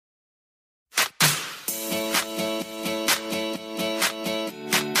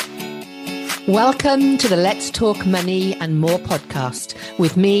Welcome to the Let's Talk Money and More podcast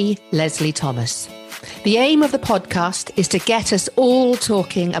with me, Leslie Thomas. The aim of the podcast is to get us all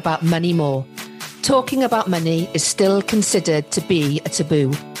talking about money more. Talking about money is still considered to be a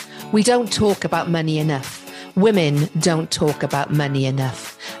taboo. We don't talk about money enough. Women don't talk about money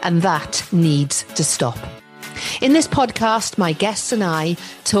enough, and that needs to stop. In this podcast, my guests and I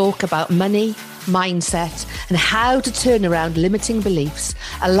talk about money, mindset, and how to turn around limiting beliefs,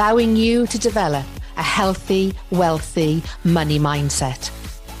 allowing you to develop a healthy, wealthy money mindset.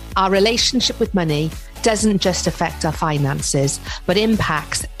 Our relationship with money doesn't just affect our finances, but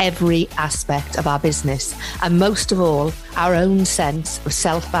impacts every aspect of our business, and most of all, our own sense of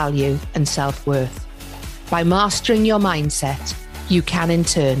self-value and self-worth. By mastering your mindset, you can in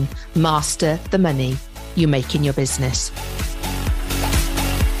turn master the money you make in your business.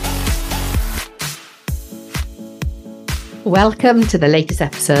 Welcome to the latest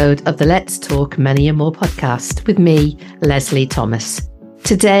episode of the Let's Talk Money and More podcast with me, Leslie Thomas.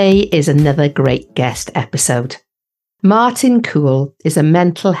 Today is another great guest episode. Martin Coul is a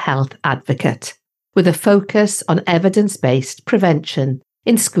mental health advocate with a focus on evidence-based prevention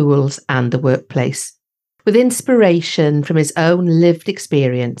in schools and the workplace. With inspiration from his own lived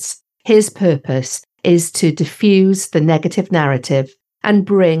experience, his purpose is to diffuse the negative narrative and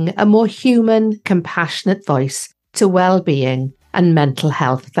bring a more human, compassionate voice to well-being and mental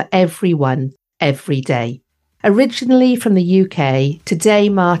health for everyone, every day. Originally from the UK, today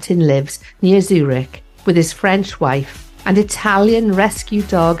Martin lives near Zurich with his French wife and Italian rescue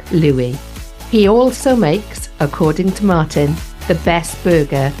dog Louis. He also makes, according to Martin, the best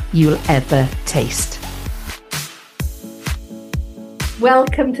burger you'll ever taste.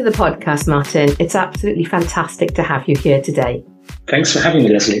 Welcome to the podcast, Martin. It's absolutely fantastic to have you here today. Thanks for having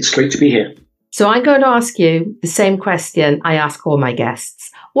me, Leslie. It's great to be here. So I'm going to ask you the same question I ask all my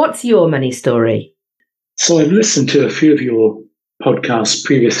guests. What's your money story? So I've listened to a few of your podcasts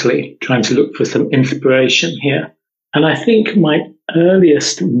previously, trying to look for some inspiration here. And I think my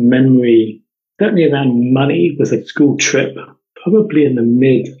earliest memory, certainly around money, was a school trip, probably in the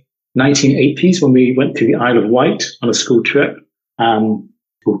mid-1980s when we went to the Isle of Wight on a school trip,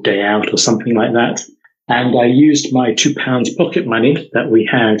 or day out or something like that. And I used my £2 pocket money that we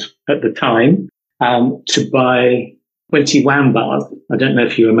had at the time to buy 20 wham bars. I don't know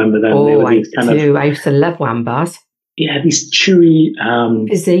if you remember them. Oh, I do. I used to love wham bars. Yeah, these chewy,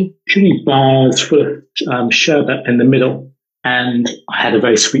 chewy bars full of sherbet in the middle. And I had a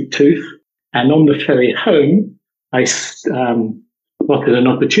very sweet tooth. And on the ferry home, I spotted an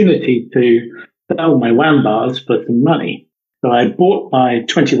opportunity to sell my wham bars for some money. So I bought my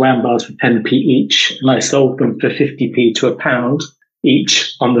 20 wham bars for 10p each, and I sold them for 50p to £1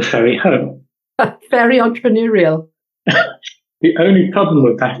 each on the ferry home. Very entrepreneurial. The only problem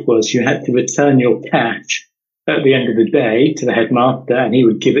with that was you had to return your cash at the end of the day to the headmaster, and he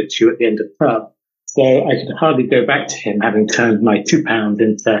would give it to you at the end of the term. So I could hardly go back to him, having turned my £2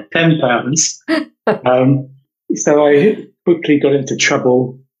 into £10. So I quickly got into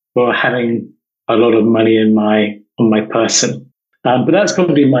trouble for having a lot of money on my person. But that's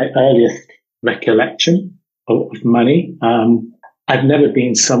probably my earliest recollection of money. I've never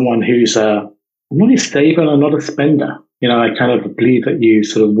been someone who's I'm not a saver and I'm not a spender. You know, I kind of believe that you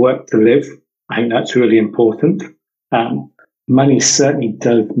sort of work to live. I think that's really important. Money certainly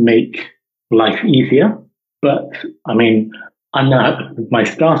does make life easier. But I mean, I'm now with my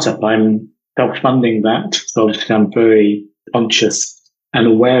startup, I'm self-funding that. So obviously I'm very conscious and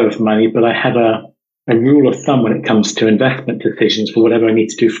aware of money, but I have a rule of thumb when it comes to investment decisions for whatever I need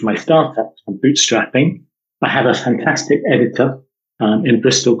to do for my startup. I'm bootstrapping. I have a fantastic editor in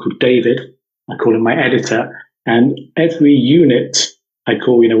Bristol called David. I call him my editor. And every unit I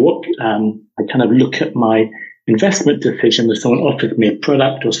call, I kind of look at my investment decision. If someone offers me a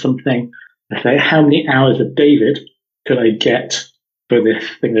product or something, I say, how many hours of David could I get for this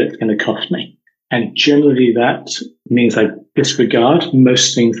thing that it's going to cost me? And generally that means I disregard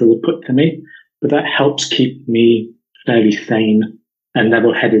most things that are put to me. But that helps keep me fairly sane and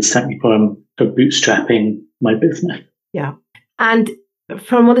level-headed, certainly for bootstrapping my business. Yeah. And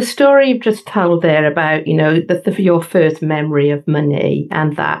from the story you've just told there about, your first memory of money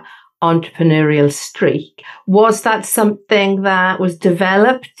and that entrepreneurial streak, was that something that was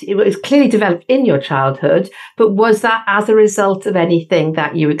developed? It was clearly developed in your childhood, but was that as a result of anything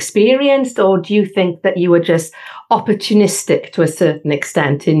that you experienced, or do you think that you were just opportunistic to a certain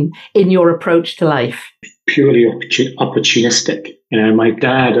extent in your approach to life? Purely opportunistic. My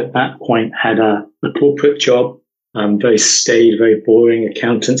dad at that point had a corporate job, very staid, very boring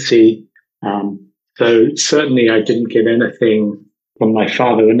accountancy. So certainly I didn't get anything from my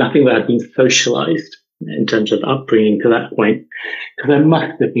father, and nothing that had been socialized in terms of upbringing to that point, because I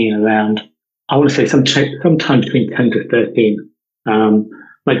must have been around, I want to say sometime between 10 to 13.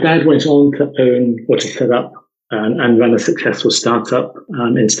 My dad went on to own or to set up and run a successful startup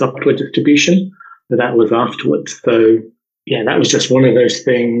in software distribution, but that was afterwards. So yeah, that was just one of those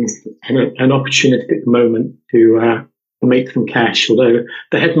things, an opportunistic moment to make some cash, although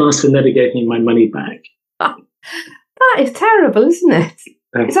the headmaster never gave me my money back. That is terrible, isn't it?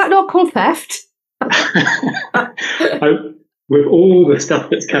 Is that not called theft? With all the stuff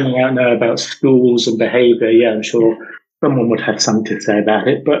that's coming out now about schools and behaviour, yeah, I'm sure someone would have something to say about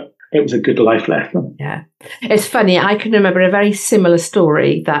it, but it was a good life lesson. Yeah. It's funny, I can remember a very similar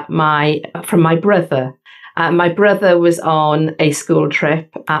story that from my brother. My brother was on a school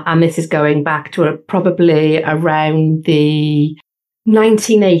trip, and this is going back to probably around the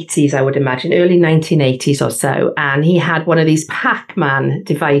 1980s, I would imagine, early 1980s or so. And he had one of these Pac-Man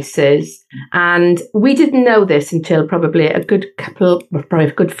devices. And we didn't know this until probably a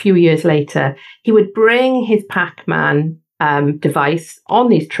good few years later. He would bring his Pac-Man device on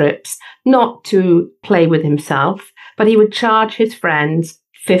these trips, not to play with himself, but he would charge his friends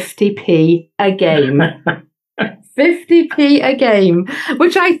 50p a game. 50p a game,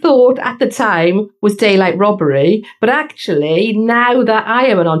 which I thought at the time was daylight robbery. But actually, now that I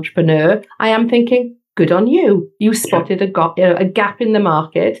am an entrepreneur, I am thinking, good on you. You spotted a gap in the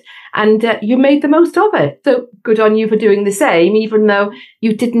market and you made the most of it. So good on you for doing the same, even though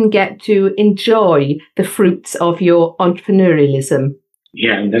you didn't get to enjoy the fruits of your entrepreneurialism.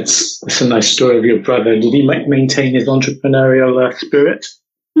 Yeah, and that's a nice story of your brother. Did he maintain his entrepreneurial spirit?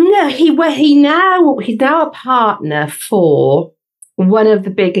 No, he's now a partner for one of the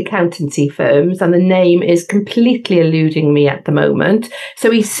big accountancy firms, and the name is completely eluding me at the moment. So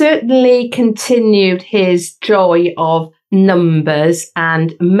he certainly continued his joy of numbers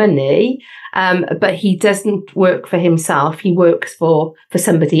and money, but he doesn't work for himself. He works for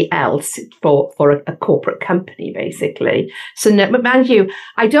somebody else, for a corporate company, basically. So, no, but mind you,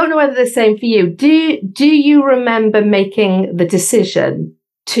 I don't know whether the same for you. Do you remember making the decision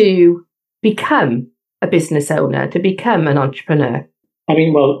to become a business owner, to become an entrepreneur? I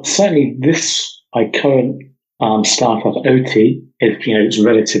mean, well, certainly my current startup, OT, it's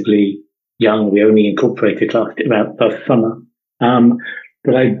relatively young. We only incorporated last summer.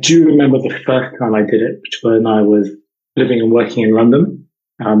 But I do remember the first time I did it, which when I was living and working in London,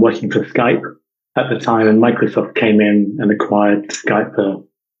 working for Skype at the time, and Microsoft came in and acquired Skype for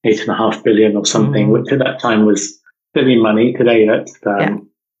 $8.5 billion or something, which at that time was silly money. Today, that's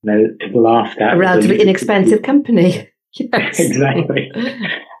it's laughed at. A relatively inexpensive company. Yes. Exactly.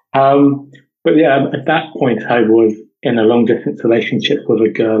 But yeah, at that point, I was in a long-distance relationship with a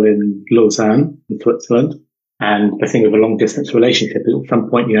girl in Lausanne, in Switzerland. And the thing with a long-distance relationship is at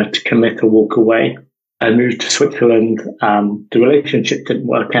some point you have to commit or walk away. I moved to Switzerland. The relationship didn't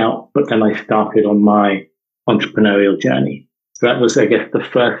work out, but then I started on my entrepreneurial journey. So that was, I guess, the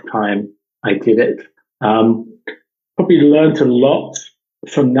first time I did it. Probably learned a lot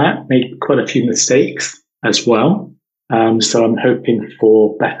from that, made quite a few mistakes as well. So I'm hoping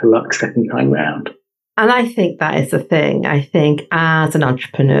for better luck second time round. And I think that is the thing. I think as an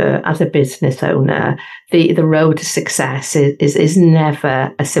entrepreneur, as a business owner, the road to success is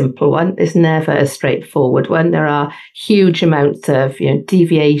never a simple one. It's never a straightforward one. There are huge amounts of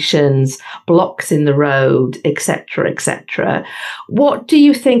deviations, blocks in the road, etc., etc. What do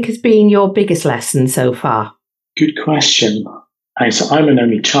you think has been your biggest lesson so far? Good question. So I'm an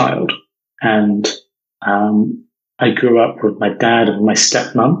only child, and I grew up with my dad and my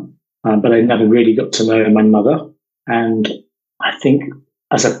stepmom, but I never really got to know my mother. And I think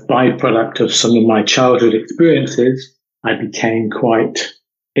as a byproduct of some of my childhood experiences, I became quite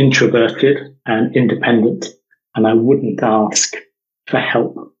introverted and independent, and I wouldn't ask for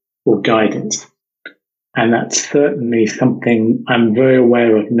help or guidance. And that's certainly something I'm very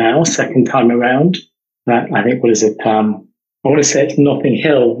aware of now, second time around. That I think, I want to say it's Notting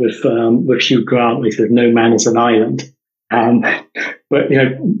Hill with Hugh Grant, which says no man is an island. But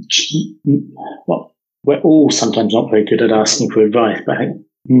we're all sometimes not very good at asking for advice. But I think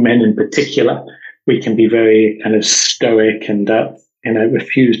men in particular, we can be very kind of stoic and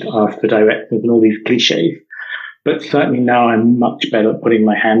refuse to ask for directions and all these cliches. But certainly now I'm much better at putting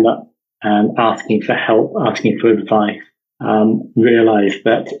my hand up and asking for help, asking for advice. Realize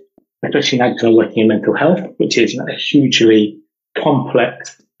that, especially now because I'm working in mental health, which is a hugely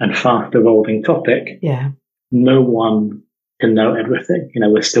complex and fast evolving topic. Yeah. No one can know everything.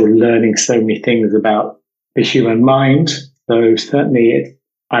 We're still learning so many things about the human mind. So certainly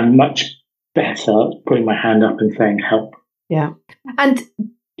I'm much better at putting my hand up and saying help. Yeah. And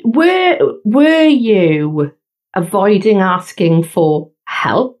were you avoiding asking for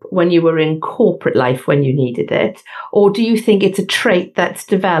help when you were in corporate life when you needed it? Or do you think it's a trait that's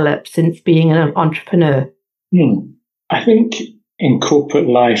developed since being an entrepreneur? I think in corporate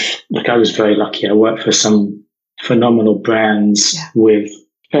life, look, I was very lucky. I worked for some phenomenal brands with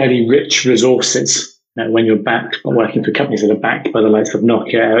fairly rich resources. When you're working for companies that are backed by the likes of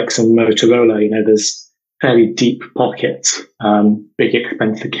Nokia, Ericsson, Motorola, there's fairly deep pockets, big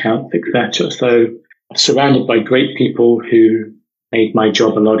expense accounts, etc. So surrounded by great people who made my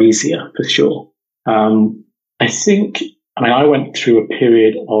job a lot easier, for sure. I went through a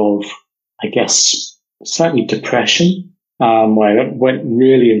period of, I guess, certainly depression, where I went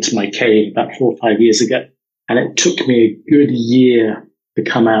really into my cave about 4 or 5 years ago. And it took me a good year to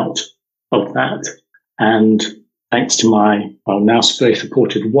come out of that. And thanks to my, now very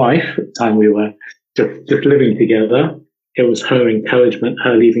supportive wife, at the time we were just living together, it was her encouragement,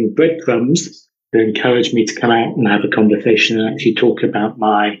 her leaving breadcrumbs that encouraged me to come out and have a conversation and actually talk about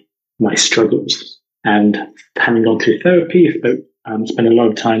my struggles. And having gone through therapy, spent a lot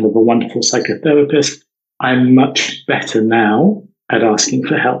of time with a wonderful psychotherapist, I'm much better now at asking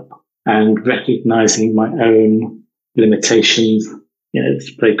for help and recognizing my own limitations.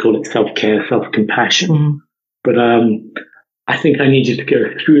 They call it self-care, self-compassion. Mm. But I think I needed to go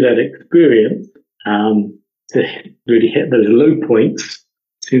through that experience to really hit those low points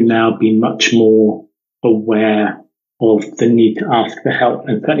to now be much more aware of the need to ask for help.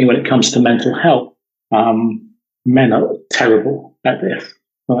 And certainly when it comes to mental health, men are terrible at this.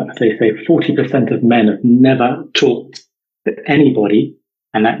 As they say, 40% of men have never talked to anybody,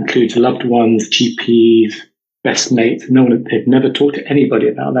 and that includes loved ones, GPs, best mates. They've never talked to anybody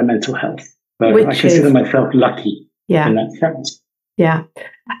about their mental health. So I consider myself lucky in that sense. Yeah.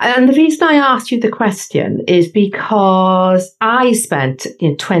 And the reason I asked you the question is because I spent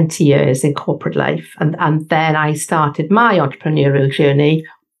 20 years in corporate life, and then I started my entrepreneurial journey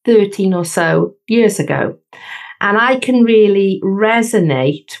 13 or so years ago. And I can really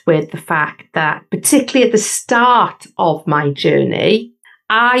resonate with the fact that, particularly at the start of my journey,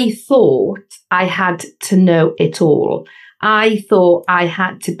 I thought I had to know it all. I thought I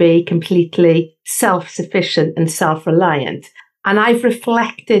had to be completely self-sufficient and self-reliant. And I've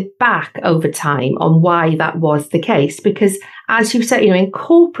reflected back over time on why that was the case. Because as you said, in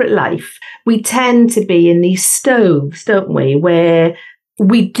corporate life, we tend to be in these stoves, don't we, where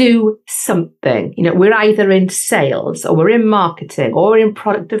we do something. We're either in sales, or we're in marketing, or we're in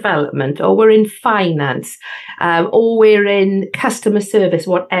product development, or we're in finance, or we're in customer service,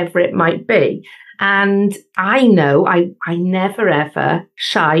 whatever it might be. And I know I never ever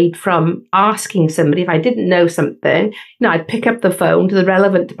shied from asking somebody if I didn't know something. I'd pick up the phone to the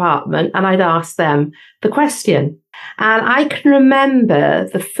relevant department and I'd ask them the question. And I can remember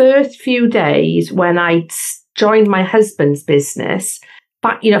the first few days when I joined my husband's business,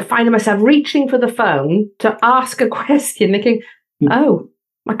 but finding myself reaching for the phone to ask a question, thinking, "Oh,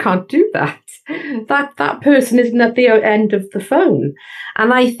 I can't do that. That person isn't at the end of the phone."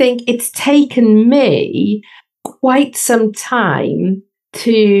 And I think it's taken me quite some time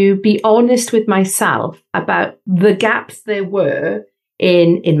to be honest with myself about the gaps there were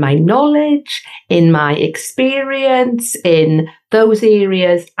in my knowledge, in my experience, in those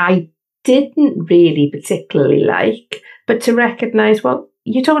areas I didn't really particularly like, but to recognize, well,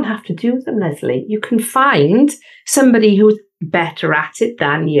 you don't have to do them, Leslie. You can find somebody who's better at it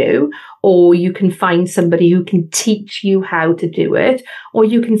than you, or you can find somebody who can teach you how to do it, or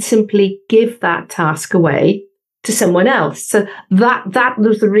you can simply give that task away to someone else. So that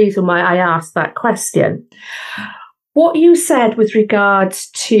was the reason why I asked that question. What you said with regards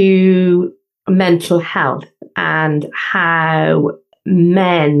to mental health and how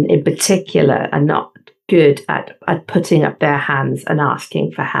men in particular are not good at putting up their hands and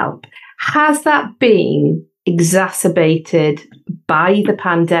asking for help. Has that been exacerbated by the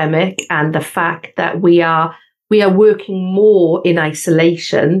pandemic and the fact that we are working more in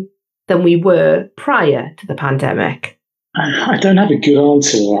isolation than we were prior to the pandemic? I don't have a good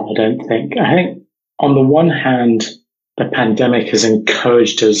answer to that, I don't think. I think on the one hand, the pandemic has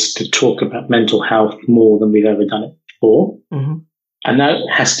encouraged us to talk about mental health more than we've ever done it before. Mm-hmm. And that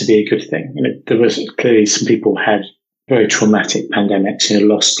has to be a good thing. There was clearly some people had very traumatic pandemics,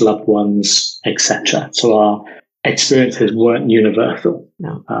 lost loved ones, etc. So our experiences weren't universal,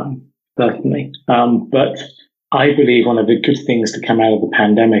 no. Certainly. But I believe one of the good things to come out of the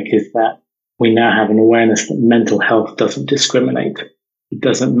pandemic is that we now have an awareness that mental health doesn't discriminate. It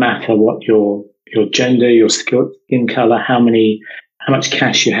doesn't matter what your gender, your skin color, how much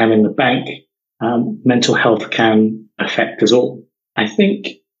cash you have in the bank. Mental health can affect us all. I think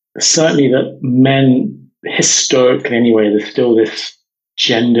certainly that men, historically anyway, there's still this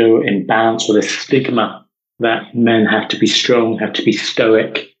gender imbalance or this stigma that men have to be strong, have to be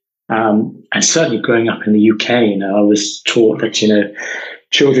stoic. And certainly growing up in the UK, I was taught that,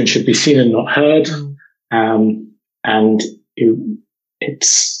 children should be seen and not heard. And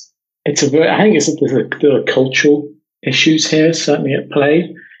it's a very, I think there are cultural issues here, certainly at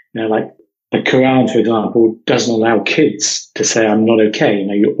play. Like the Quran, for example, doesn't allow kids to say, I'm not okay.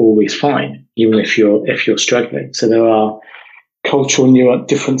 You're always fine, even if you're struggling. So there are cultural nuance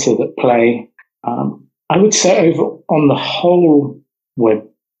differences at play. I would say on the whole, we're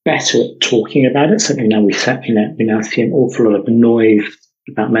better at talking about it. Certainly now we now see an awful lot of noise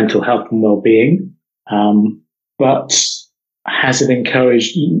about mental health and well-being. But has it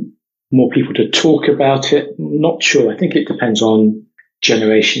encouraged more people to talk about it? Not sure. I think it depends on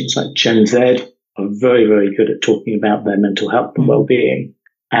generations. Like Gen Z are very, very good at talking about their mental health and well-being.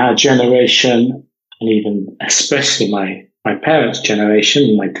 Our generation, and even especially my parents'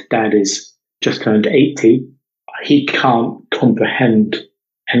 generation, my dad is just turned 80, he can't comprehend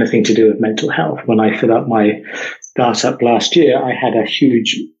anything to do with mental health. When I set up my startup last year, I had a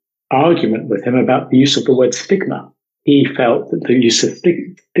huge argument with him about the use of the word stigma. He felt that the use of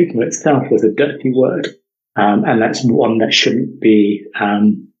stigma itself was a dirty word, and that's one that shouldn't be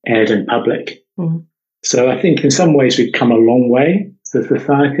aired in public. So I think in some ways we've come a long way as a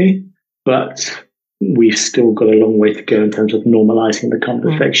society, but we've still got a long way to go in terms of normalizing the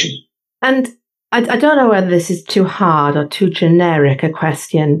conversation. And I don't know whether this is too hard or too generic a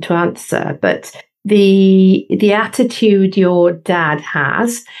question to answer, but the attitude your dad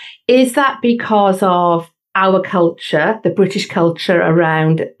has, is that because of our culture, the British culture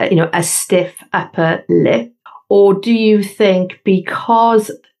around, a stiff upper lip? Or do you think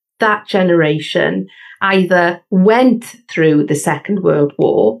because that generation either went through the Second World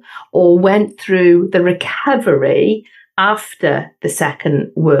War or went through the recovery after the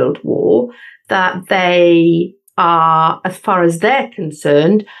Second World War, that they are, as far as they're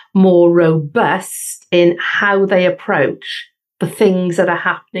concerned, more robust in how they approach the things that are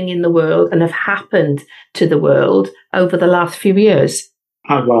happening in the world and have happened to the world over the last few years?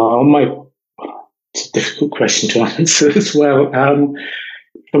 It's a difficult question to answer as well.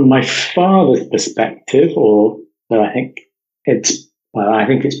 From my father's perspective, I think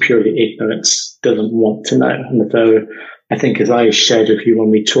it's purely ignorance, doesn't want to know. And so I think, as I shared with you when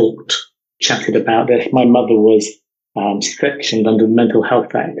we chatted about this, my mother was sectioned under the Mental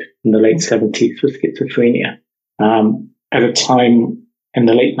Health Act in the late 70s for schizophrenia. At a time in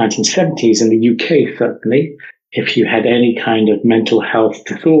the late 1970s in the UK, certainly, if you had any kind of mental health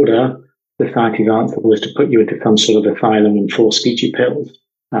disorder, society's answer was to put you into some sort of asylum and force feed you pills.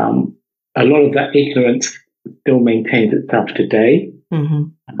 A lot of that ignorance still maintains itself today.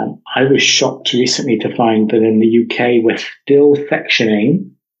 I was shocked recently to find that in the UK, we're still sectioning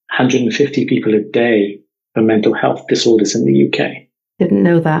 150 people a day for mental health disorders in the UK. Didn't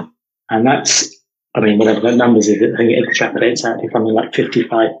know that. And that's, whatever the numbers is, I think it extrapolates out to something like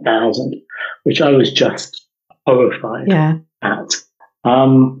 55,000, which I was just horrified at.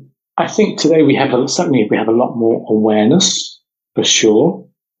 I think today we have a lot more awareness, for sure.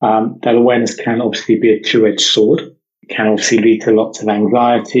 That awareness can obviously be a two-edged sword. It can obviously lead to lots of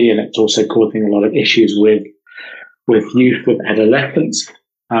anxiety, and it's also causing a lot of issues with youth, with adolescents,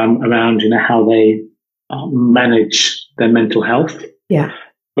 around how they manage their mental health. Yeah.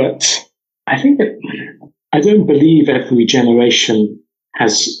 But I think that I don't believe every generation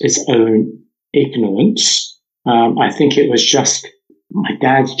has its own ignorance. I think it was just my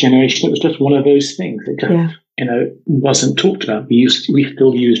dad's generation. It was just one of those things. It just, wasn't talked about. We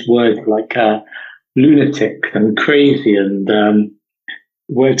still used words like lunatic and crazy and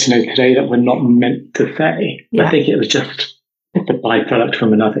words today that we're not meant to say. Yeah. I think it was just a byproduct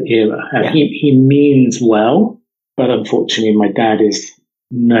from another era. He means well, but unfortunately, my dad is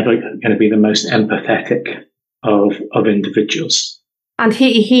never going to be the most empathetic of individuals. And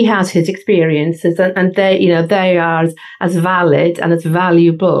he has his experiences, and they are as valid and as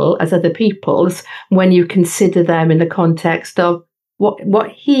valuable as other people's when you consider them in the context of what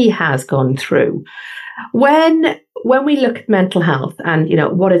he has gone through. When we look at mental health and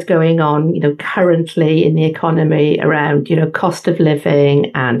what is going on currently in the economy around cost of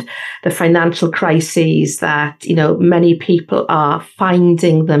living and the financial crises that many people are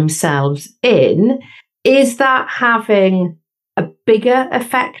finding themselves in, is that having a bigger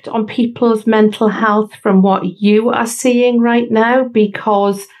effect on people's mental health from what you are seeing right now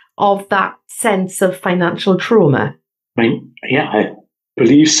because of that sense of financial trauma? I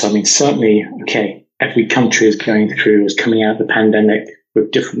believe so. Certainly, okay, every country is coming out of the pandemic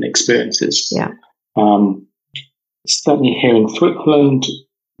with different experiences. Yeah. Certainly here in Switzerland,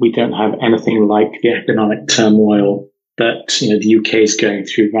 we don't have anything like the economic turmoil that the UK is going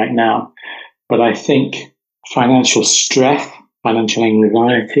through right now. But I think financial stress, financial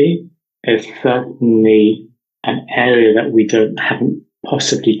anxiety is certainly an area that we haven't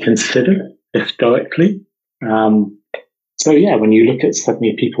possibly considered historically. So when you look at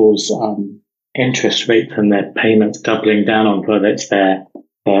suddenly people's interest rates and their payments doubling down on whether it's their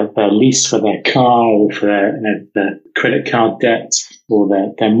lease for their car or for their credit card debts or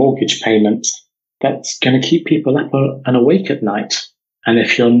their mortgage payments, that's going to keep people up and awake at night. And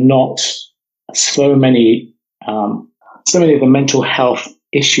if you're not, so many of the mental health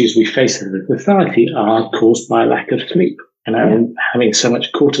issues we face as a society are caused by a lack of sleep. And having so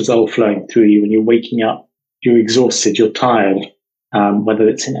much cortisol flowing through you when you're waking up, you're exhausted, you're tired, whether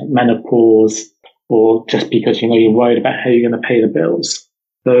it's in menopause or just because you're worried about how you're going to pay the bills.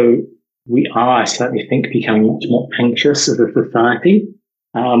 So we are, I certainly think, becoming much more anxious as a society.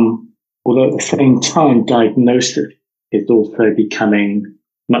 Although at the same time, diagnosis is also becoming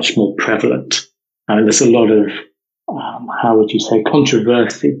much more prevalent. There's a lot of,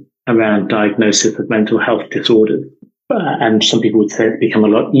 controversy around diagnosis of mental health disorders. And some people would say it's become a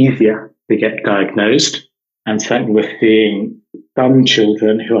lot easier to get diagnosed. And certainly we're seeing some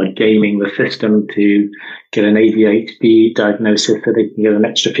children who are gaming the system to get an ADHD diagnosis so they can get an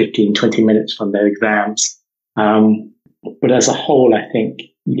extra 15, 20 minutes from their exams. But as a whole, I think,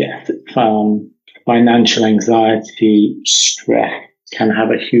 yes, financial anxiety, stress can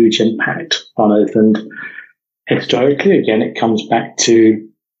have a huge impact on us. And historically, again, it comes back to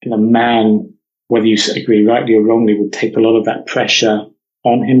man, whether you agree rightly or wrongly, would take a lot of that pressure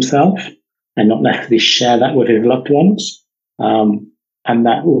on himself and not necessarily share that with his loved ones. And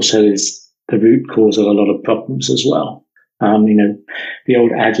that also is the root cause of a lot of problems as well. The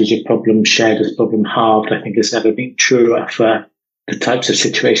old adage of problem shared is problem halved, I think has never been truer for the types of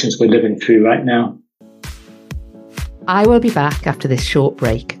situations we're living through right now. I will be back after this short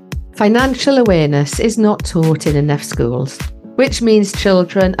break. Financial awareness is not taught in enough schools, which means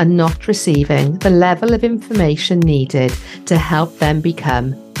children are not receiving the level of information needed to help them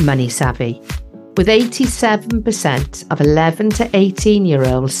become money savvy. With 87% of 11 to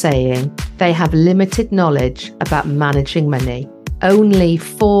 18-year-olds saying they have limited knowledge about managing money, only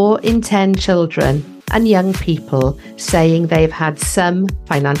 4 in 10 children and young people saying they've had some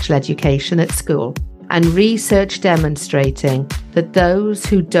financial education at school, and research demonstrating that those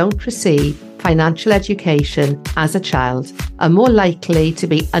who don't receive financial education as a child are more likely to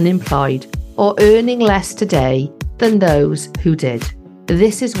be unemployed or earning less today than those who did.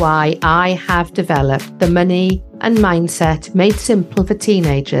 This is why I have developed the Money and Mindset Made Simple for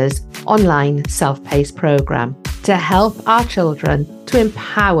Teenagers online self-paced program to help our children to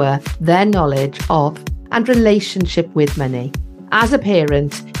empower their knowledge of and relationship with money. As a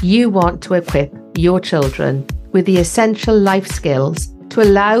parent, you want to equip your children with the essential life skills to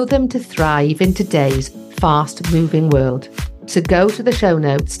allow them to thrive in today's fast-moving world. So go to the show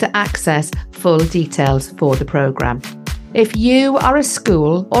notes to access full details for the program. If you are a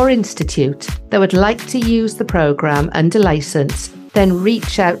school or institute that would like to use the program under license, then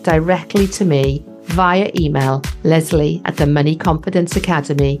reach out directly to me via email,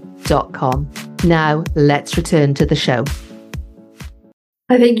 leslie@themoneyconfidenceacademy.com. Now let's return to the show.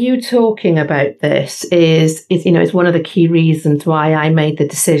 I think you talking about this is one of the key reasons why I made the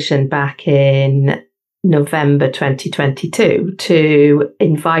decision back in November 2022 to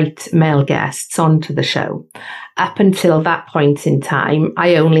invite male guests onto the show. Up until that point in time,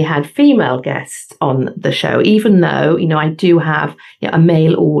 I only had female guests on the show, even though, I do have a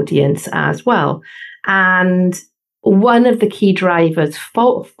male audience as well. And one of the key drivers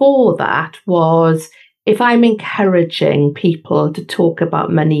for that was, if I'm encouraging people to talk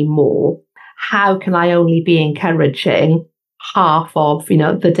about money more, how can I only be encouraging half of, the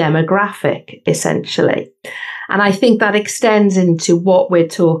demographic, essentially? And I think that extends into what we're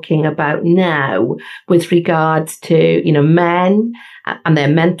talking about now with regards to, men and their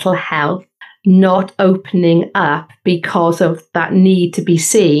mental health not opening up because of that need to be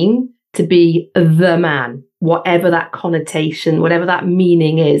seen to be the man, whatever that connotation, whatever that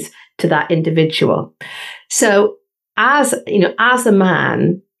meaning is to that individual. So as a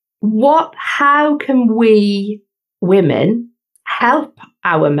man, how can we women help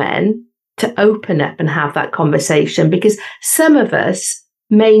our men to open up and have that conversation? Because some of us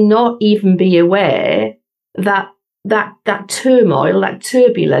may not even be aware that turmoil, that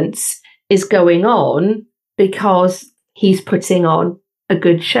turbulence is going on because he's putting on a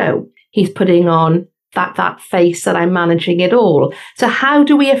good show. He's putting on that face that I'm managing it all. So how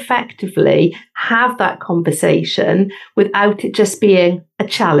do we effectively have that conversation without it just being a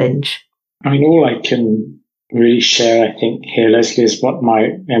challenge? I mean, all I can really share, I think, here, Leslie, is what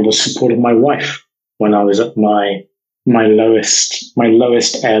the support of my wife when I was at my lowest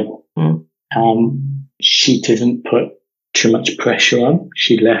ebb. She didn't put too much pressure on.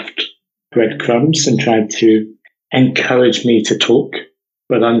 She left breadcrumbs and tried to encourage me to talk,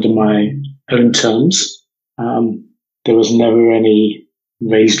 but under my own terms. There was never any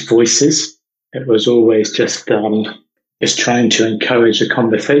raised voices. It was always just trying to encourage a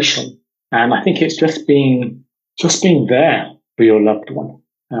conversation. And I think it's just being there for your loved one.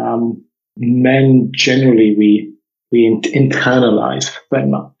 Men generally we internalize very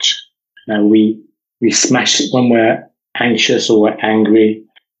much. We smash it when we're anxious or we're angry.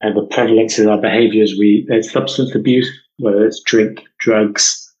 The prevalence of our behaviors, there's substance abuse, whether it's drink,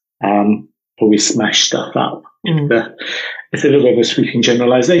 drugs, or we smash stuff up. It's a little bit of a sweeping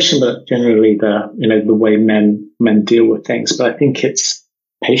generalization, but generally the way men deal with things. But I think it's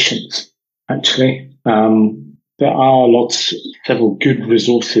patience, actually. There are several good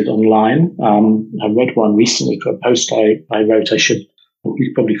resources online. I read one recently for a post I wrote. We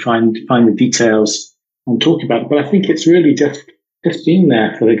could probably find the details and talk about it. But I think it's really just being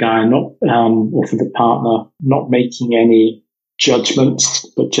there for the guy, or for the partner, not making any judgments,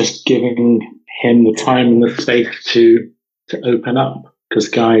 but just giving him the time and the space to open up. Because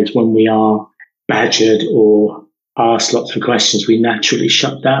guys, when we are badgered or asked lots of questions, we naturally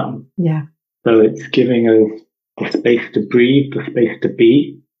shut down. Yeah. So it's giving us the space to breathe, the space to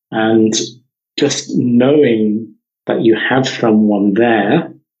be, and just knowing that you have someone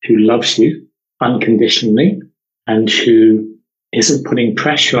there who loves you unconditionally and who isn't putting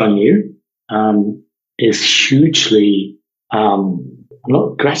pressure on you is hugely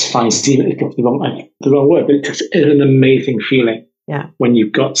not gratifying. It's the wrong word, but it's an amazing feeling. Yeah. When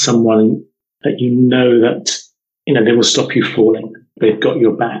you've got someone that you know that they will stop you falling. They've got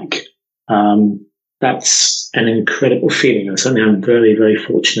your back. That's an incredible feeling, and certainly I'm very, very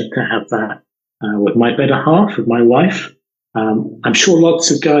fortunate to have that with my better half, with my wife. I'm sure lots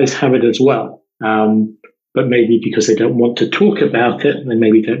of guys have it as well, but maybe because they don't want to talk about it, they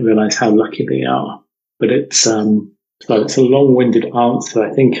maybe don't realize how lucky they are. But it's a long-winded answer.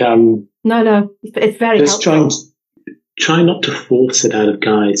 I think no, it's very just helpful. Try not to force it out of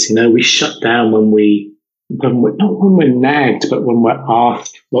guys. We shut down when we're nagged, but when we're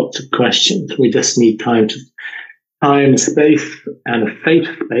asked lots of questions. We just need time, space, and a safe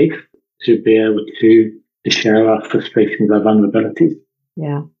space to be able to share our frustrations, our vulnerabilities.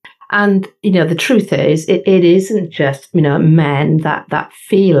 Yeah. And, the truth is, it isn't just, men that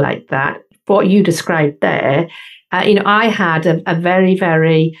feel like that. What you described there, I had a very,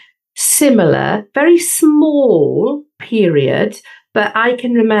 very similar, very small period, but I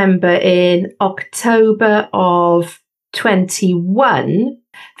can remember in October of 21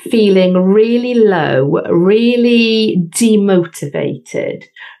 feeling really low, really demotivated.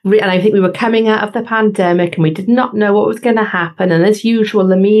 And I think we were coming out of the pandemic and we did not know what was going to happen. And as usual,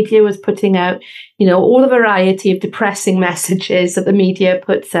 the media was putting out, all a variety of depressing messages that the media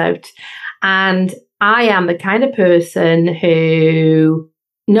puts out. And I am the kind of person who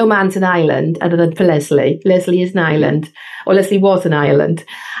no man's an island other than for Leslie. Leslie is an island, or Leslie was an island.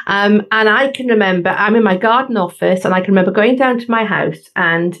 And I can remember I'm in my garden office and I can remember going down to my house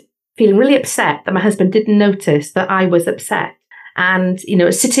and feeling really upset that my husband didn't notice that I was upset. And,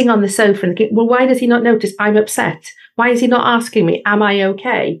 sitting on the sofa and thinking, well, why does he not notice I'm upset? Why is he not asking me, am I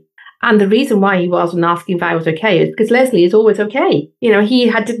okay? And the reason why he wasn't asking if I was okay is because Leslie is always okay. He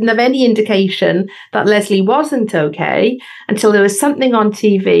didn't have any indication that Leslie wasn't okay until there was something on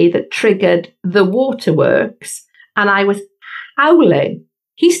TV that triggered the waterworks and I was howling.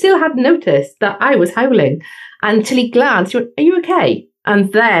 He still hadn't noticed that I was howling until he glanced, are you okay?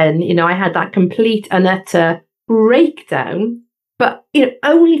 And then, I had that complete and utter breakdown, but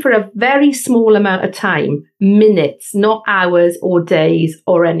only for a very small amount of time, minutes, not hours or days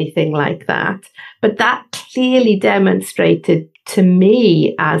or anything like that. But that clearly demonstrated to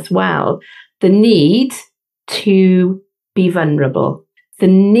me as well the need to be vulnerable, the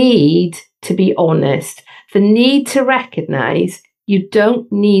need to be honest, the need to recognize you don't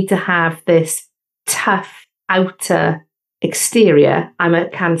need to have this tough outer exterior. I'm a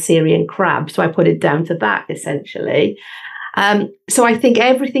Cancerian crab, so I put it down to that essentially. So I think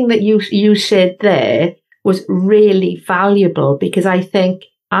everything that you shared there was really valuable because I think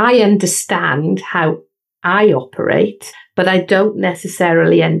I understand how I operate, but I don't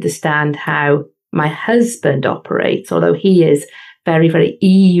necessarily understand how my husband operates, although he is very, very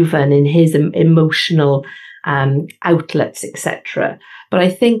even in his emotional outlets, etc. But I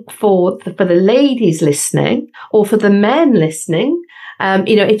think for the ladies listening, or for the men listening,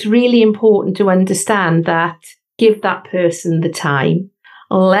 it's really important to understand that give that person the time,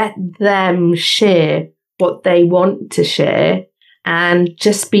 let them share what they want to share, and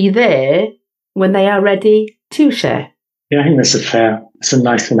just be there when they are ready to share. Yeah, I think it's a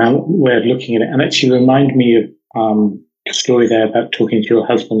nice way of looking at it. And actually remind me of the story there about talking to your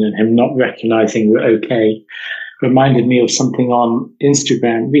husband and him not recognizing we're okay. Reminded me of something on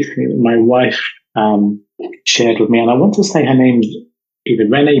Instagram recently that my wife shared with me. And I want to say her name's either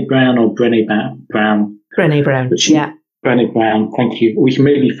Renee Brown or Brené Brown. Brené Brown, yeah. Brené Brown, thank you. We can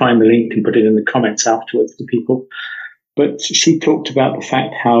maybe find the link and put it in the comments afterwards to people. But she talked about the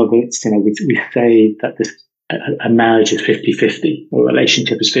fact how that's, we say that a marriage is 50-50 or a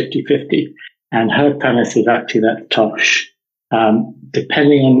relationship is 50-50. And her premise is actually that, Tosh,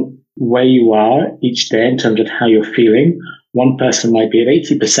 depending on where you are each day in terms of how you're feeling, one person might be at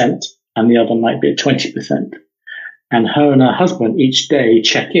 80% and the other might be at 20%. And her and her husband each day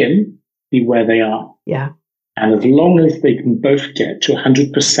check in, see where they are. Yeah. And as long as they can both get to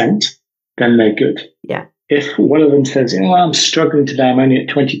 100%, then they're good. Yeah. If one of them says, I'm struggling today, I'm only at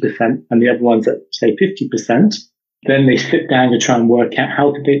 20%, and the other one's at, say, 50%, then they sit down to try and work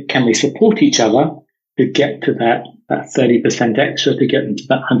out can they support each other to get to that 30% extra, to get them to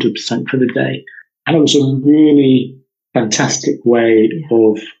that 100% for the day. And it was a really fantastic way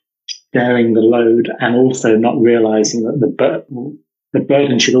of sharing the load, and also not realizing that the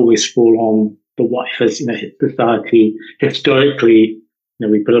burden should always fall on the wife. As society historically,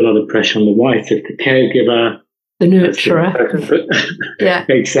 we put a lot of pressure on the wife as the caregiver, the nurturer. Yeah,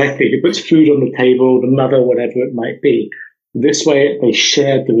 exactly. Who puts food on the table, the mother, whatever it might be. This way, they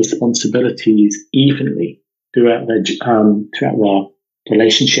shared the responsibilities evenly throughout their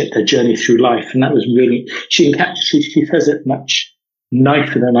relationship, their journey through life, and that was really. She says it much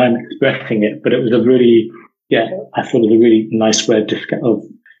nicer than I'm expressing it, but it was I thought it was a really nice way of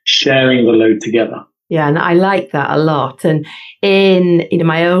sharing the load together. Yeah, and I like that a lot. And in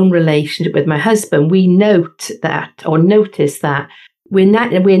my own relationship with my husband, we notice that we're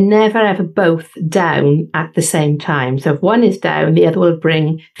never ever both down at the same time. So if one is down, the other will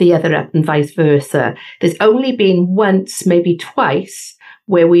bring the other up, and vice versa. There's only been once, maybe twice,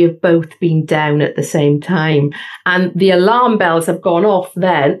 where we have both been down at the same time, and the alarm bells have gone off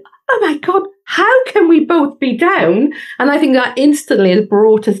then. Oh my God, how can we both be down? And I think that instantly has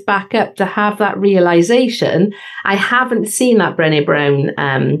brought us back up to have that realization. I haven't seen that Brené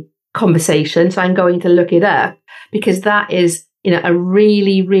Brown conversation, so I'm going to look it up, because that is, a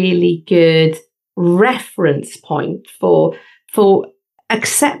really, really good reference point for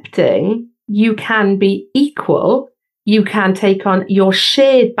accepting you can be equal. You can take on your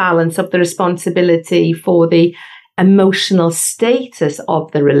shared balance of the responsibility for the emotional status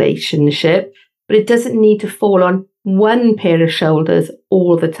of the relationship, but it doesn't need to fall on one pair of shoulders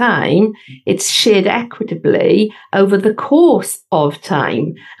all the time. It's shared equitably over the course of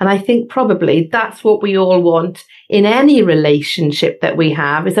time. And I think probably that's what we all want in any relationship that we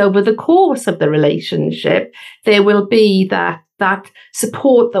have, is over the course of the relationship, there will be that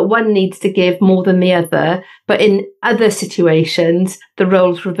support that one needs to give more than the other, but in other situations, the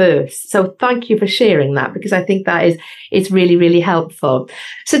roles reverse. So thank you for sharing that, because I think that is really, really helpful.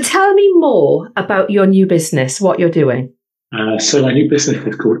 So tell me more about your new business, what you're doing. So my new business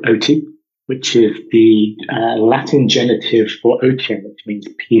is called OTI, which is the Latin genitive for otium, which means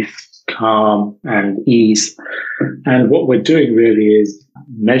peace, calm, and ease. And what we're doing really is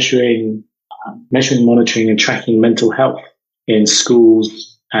measuring, monitoring, and tracking mental health in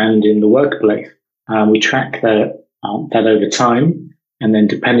schools and in the workplace. We track that over time, and then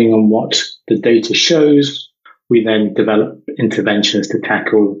depending on what the data shows, we then develop interventions to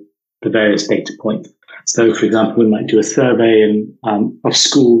tackle the various data points. So, for example, we might do a survey of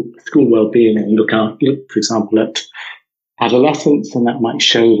school well-being and look, for example, at adolescents, and that might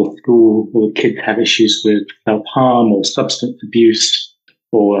show the school where the kids have issues with self-harm or substance abuse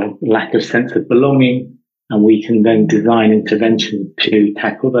or lack of sense of belonging. And we can then design interventions to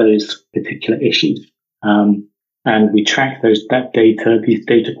tackle those particular issues. And we track these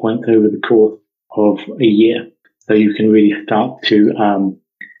data points over the course of a year. So you can really start to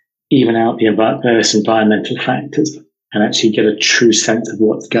even out the various environmental factors and actually get a true sense of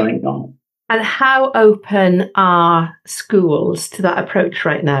what's going on. And how open are schools to that approach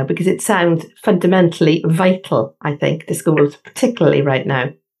right now? Because it sounds fundamentally vital, I think, to schools, particularly right now.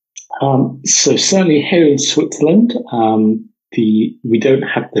 So certainly here in Switzerland, we don't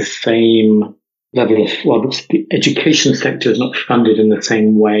have the same level of, well, the education sector is not funded in the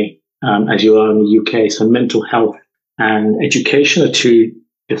same way as you are in the UK. So mental health and education are two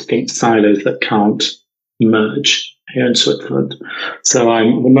distinct silos that can't merge here in Switzerland. So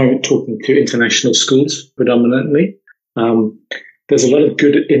I'm at the moment talking to international schools predominantly. There's a lot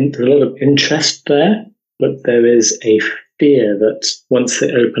of interest there, but there is a fear that once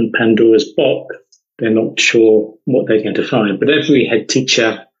they open Pandora's box, they're not sure what they're going to find. But every head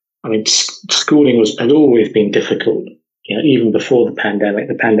teacher, I mean, schooling has always been difficult. Even before the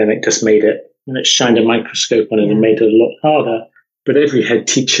pandemic just made it, and it shined a microscope on it and made it a lot harder. But every head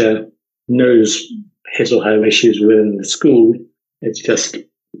teacher knows his or her issues within the school. It's just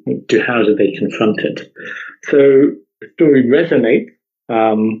how do they confront it? So the story resonates,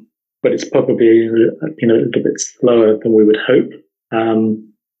 but it's probably a little bit slower than we would hope.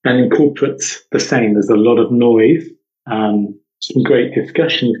 And in corporates, the same. There's a lot of noise, some great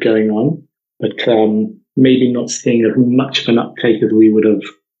discussions going on, but maybe not seeing as much of an uptake as we would have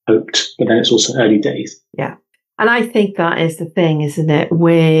hoped. But then it's also early days. Yeah. And I think that is the thing, isn't it?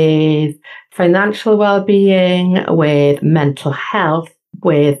 With financial well-being, with mental health,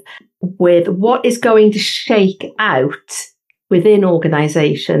 with what is going to shake out within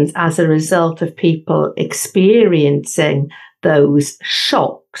organizations as a result of people experiencing those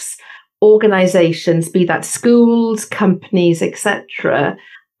shocks. Organizations, be that schools, companies, etc.,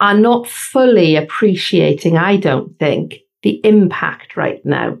 are not fully appreciating, I don't think, the impact right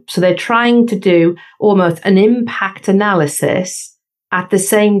now. So they're trying to do almost an impact analysis at the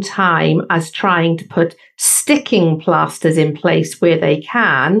same time as trying to put sticking plasters in place where they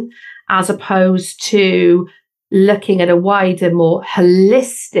can, as opposed to looking at a wider, more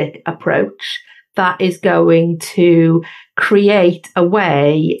holistic approach that is going to create a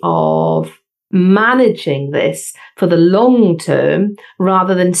way of managing this for the long term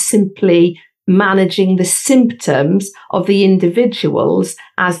rather than simply managing the symptoms of the individuals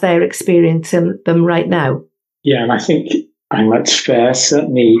as they're experiencing them right now. Yeah, and I think that's fair.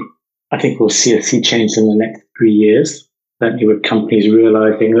 Certainly, I think we'll see a sea change in the next 3 years, certainly with companies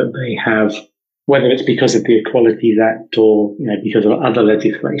realizing that they have, whether it's because of the Equalities Act or because of other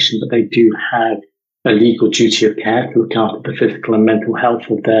legislation, but they do have a legal duty of care to look after the physical and mental health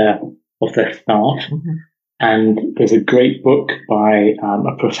of their staff. Mm-hmm. And there's a great book by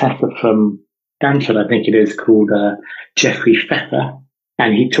a professor from Stanford, I think it is, called Jeffrey Pfeffer.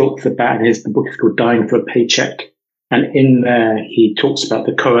 And he talks about, the book is called Dying for a Paycheck. And in there, he talks about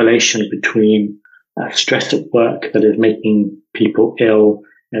the correlation between stress at work that is making people ill,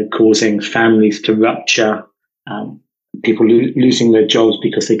 causing families to rupture, people losing their jobs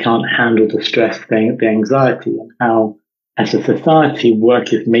because they can't handle the stress, the anxiety, and how, as a society,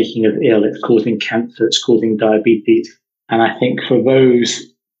 work is making us ill. It's causing cancer, it's causing diabetes. And I think for those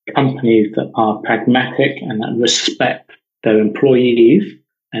companies that are pragmatic and that respect their employees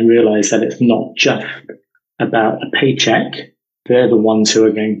and realize that it's not just about a paycheck, they're the ones who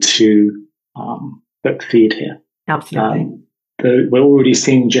are going to succeed here. Absolutely. We're already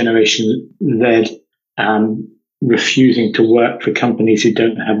seeing Generation Z refusing to work for companies who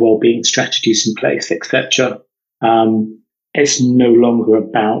don't have well-being strategies in place, etc. It's no longer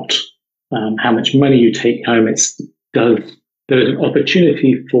about how much money you take home. There's an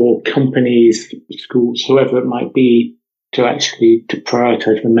opportunity for companies, schools, whoever it might be, to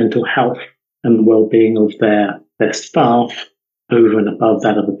prioritize the mental health and the well-being of their staff over and above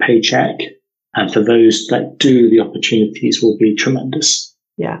that of a paycheck. And for those that do, the opportunities will be tremendous.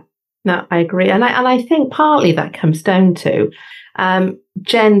 Yeah, no, I agree. And I think partly that comes down to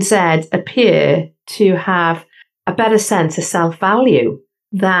Gen Z appear to have a better sense of self-value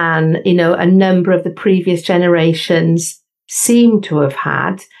than, a number of the previous generations seem to have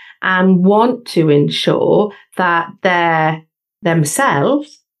had, and want to ensure that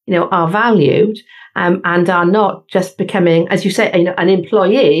themselves, are valued and are not just becoming, as you say, an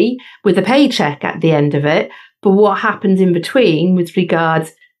employee with a paycheck at the end of it, but what happens in between with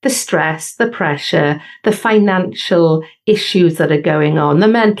regards the stress, the pressure, the financial issues that are going on, the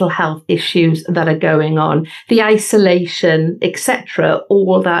mental health issues that are going on, the isolation, etc.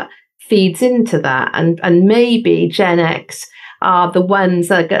 All that feeds into that. And maybe Gen X are the ones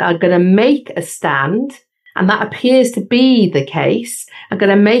that are going to make a stand, and that appears to be the case, are going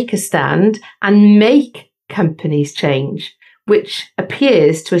to make a stand and make companies change, which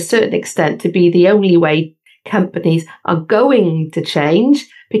appears to a certain extent to be the only way companies are going to change,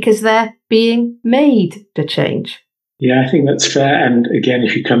 because they're being made to change. Yeah, I think that's fair. And again,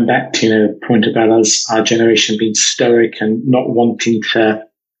 if you come back to the point about our generation being stoic and not wanting to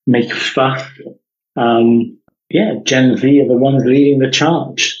make a fuss, Gen Z are the ones leading the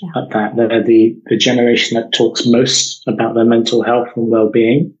charge at that. They're the generation that talks most about their mental health and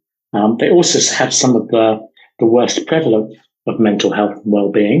well-being. They also have some of the worst prevalence of mental health and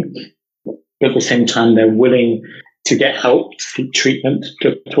well-being. But at the same time, they're willing to get help, to seek treatment,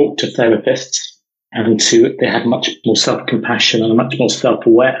 to talk to therapists, and they have much more self-compassion and are much more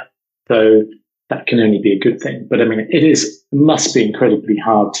self-aware. So that can only be a good thing. But I mean, it must be incredibly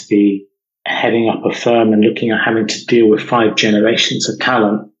hard to be heading up a firm and looking at having to deal with 5 generations of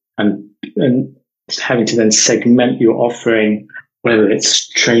talent and having to then segment your offering, whether it's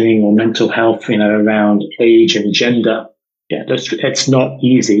training or mental health, around age and gender. Yeah, it's not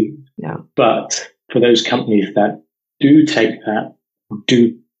easy. Yeah. But for those companies that do take that,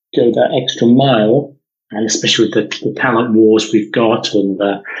 do go that extra mile, and especially with the talent wars we've got, and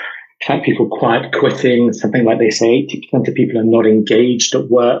the fact people quiet quitting, something like they say 80% of people are not engaged at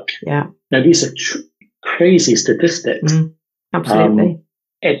work. Yeah. Now, these are crazy statistics. Absolutely.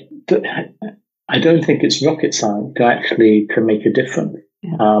 I don't think it's rocket science to make a difference.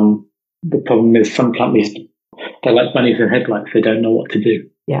 Yeah. The problem is some companies, they're like bunnies in headlights. They don't know what to do.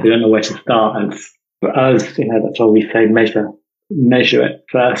 Yeah. They don't know where to start. And for us, that's why we say measure it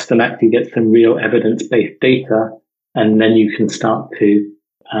first and actually get some real evidence-based data. And then you can start to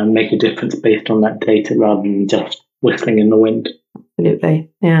make a difference based on that data rather than just whistling in the wind. Absolutely.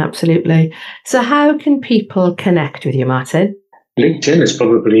 Yeah, absolutely. So how can people connect with you, Martin? LinkedIn is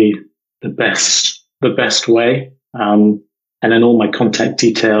probably the best way. And then all my contact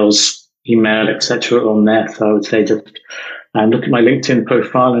details, email, etc. are on there. So I would say just look at my LinkedIn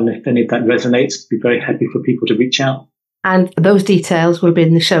profile, and if any of that resonates, I'd be very happy for people to reach out. And those details will be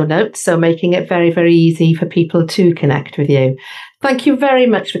in the show notes, so making it very, very easy for people to connect with you. Thank you very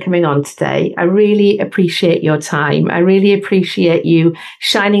much for coming on today. I really appreciate your time. I really appreciate you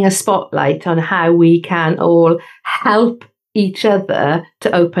shining a spotlight on how we can all help each other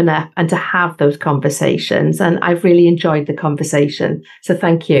to open up and to have those conversations. And I've really enjoyed the conversation. So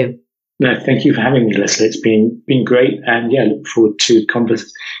thank you. No, thank you for having me, Leslie. It's been great. And look forward to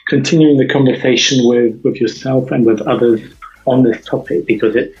continuing the conversation with yourself and with others on this topic,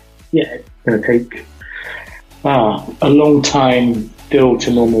 because it's going to take a long time still to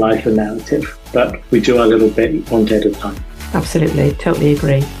normalize the narrative, but we do our little bit one day at a time. Absolutely. Totally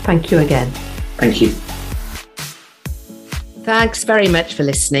agree. Thank you again. Thank you. Thanks very much for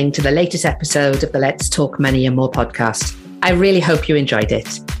listening to the latest episode of the Let's Talk Money and More podcast. I really hope you enjoyed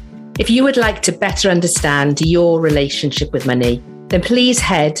it. If you would like to better understand your relationship with money, then please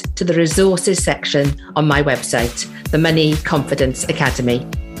head to the resources section on my website, the Money Confidence Academy,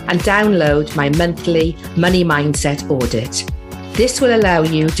 and download my monthly money mindset audit. This will allow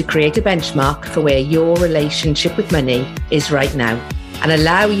you to create a benchmark for where your relationship with money is right now, and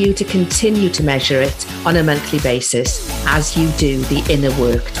allow you to continue to measure it on a monthly basis as you do the inner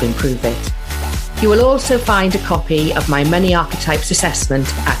work to improve it. You will also find a copy of my Money Archetypes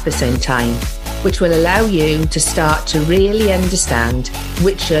assessment at the same time, which will allow you to start to really understand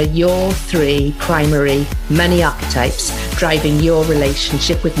which are your 3 primary money archetypes driving your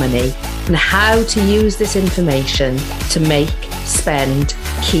relationship with money, and how to use this information to make, spend,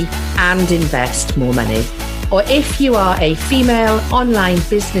 keep, and invest more money. Or if you are a female online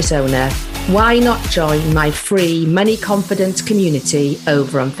business owner, why not join my free Money Confidence community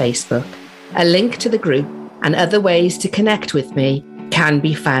over on Facebook? A link to the group and other ways to connect with me can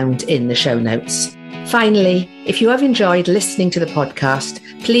be found in the show notes. Finally, if you have enjoyed listening to the podcast,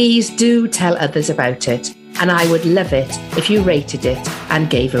 please do tell others about it. And I would love it if you rated it and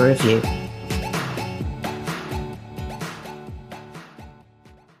gave a review.